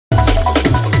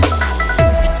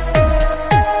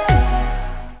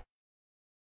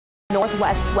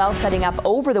northwest swell setting up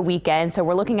over the weekend, so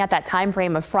we're looking at that time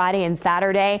frame of Friday and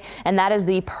Saturday, and that is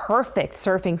the perfect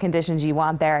surfing conditions you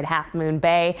want there at Half Moon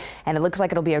Bay. And it looks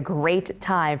like it'll be a great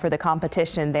time for the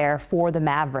competition there for the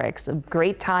Mavericks. A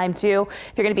great time too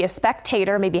if you're going to be a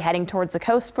spectator, maybe heading towards the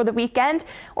coast for the weekend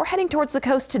or heading towards the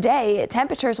coast today.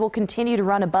 Temperatures will continue to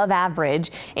run above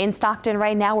average. In Stockton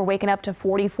right now, we're waking up to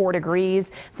 44 degrees.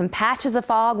 Some patches of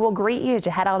fog will greet you as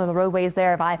you head out on the roadways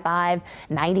there of I-5,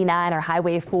 99 or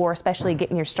Highway 4, especially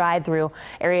getting your stride through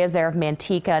areas there of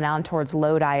Manteca and on towards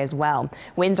Lodi as well.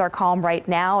 Winds are calm right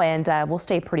now, and will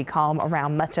stay pretty calm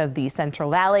around much of the Central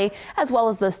Valley as well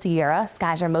as the Sierra.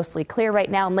 Skies are mostly clear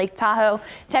right now in Lake Tahoe.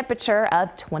 Temperature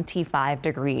of 25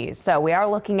 degrees. So we are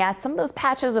looking at some of those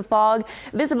patches of fog.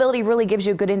 Visibility really gives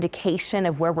you a good indication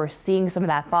of where we're seeing some of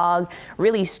that fog,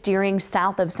 really steering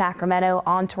south of Sacramento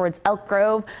on towards Elk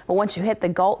Grove. But once you hit the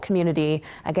Galt community,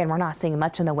 again, we're not seeing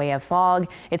much in the way of fog.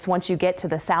 It's once you get to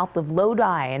the south of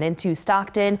Lodi and into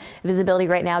Stockton. Visibility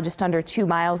right now just under 2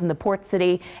 miles in the port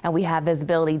city, and we have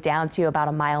visibility down to about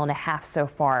 1.5 miles so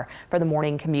far for the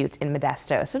morning commute in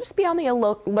Modesto. So just be on the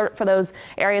alert for those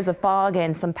areas of fog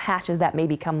and some patches that may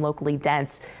become locally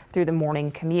dense through the morning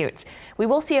commute. We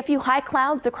will see a few high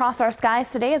clouds across our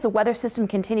skies today as a weather system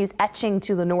continues etching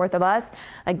to the north of us.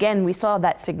 Again, we still have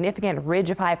that significant ridge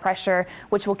of high pressure,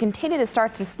 which will continue to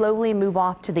start to slowly move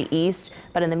off to the east.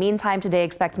 But in the meantime, today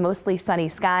expect mostly sunny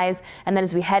skies. And then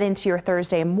as we head into your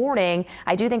Thursday morning,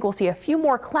 I do think we'll see a few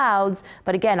more clouds.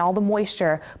 But again, all the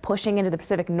moisture pushing into the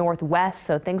Pacific Northwest,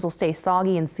 so things will stay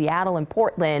soggy in Seattle and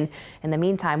Portland. In the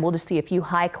meantime, we'll just see a few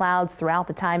high clouds throughout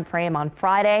the time frame on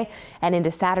Friday and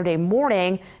into Saturday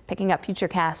morning, picking up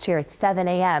Futurecast here at 7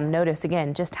 a.m. Notice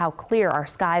again just how clear our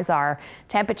skies are.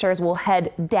 Temperatures will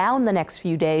head down the next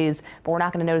few days, but we're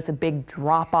not going to notice a big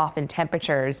drop off in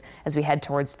temperatures as we head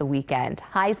towards the weekend.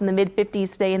 Highs in the mid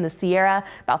 50s today in the Sierra,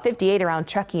 about 58 around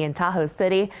Truckee and Tahoe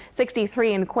City,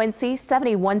 63 in Quincy,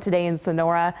 71 today in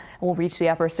Sonora, and we'll reach the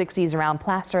upper 60s around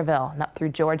Placerville and up through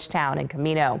Georgetown and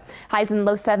Camino. Highs in the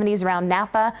low 70s around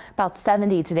Napa, about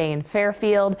 70 today in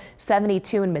Fairfield,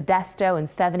 72 in Modesto, and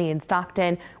 70 in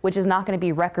Stockton, which is not going to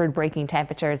be record-breaking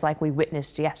temperatures like we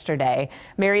witnessed yesterday.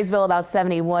 Marysville about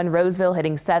 71, Roseville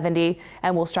hitting 70,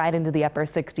 and we'll stride into the upper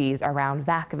 60s around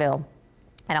Vacaville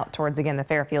and out towards, again, the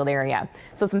Fairfield area.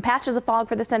 So some patches of fog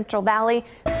for the Central Valley.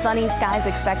 Sunny skies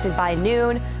expected by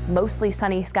noon, mostly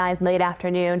sunny skies late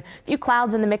afternoon. A few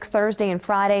clouds in the mix Thursday and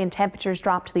Friday, and temperatures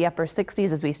drop to the upper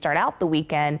 60s as we start out the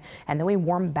weekend, and then we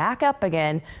warm back up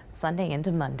again Sunday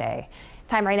into Monday.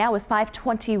 Time right now is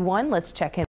 5:21. Let's check in.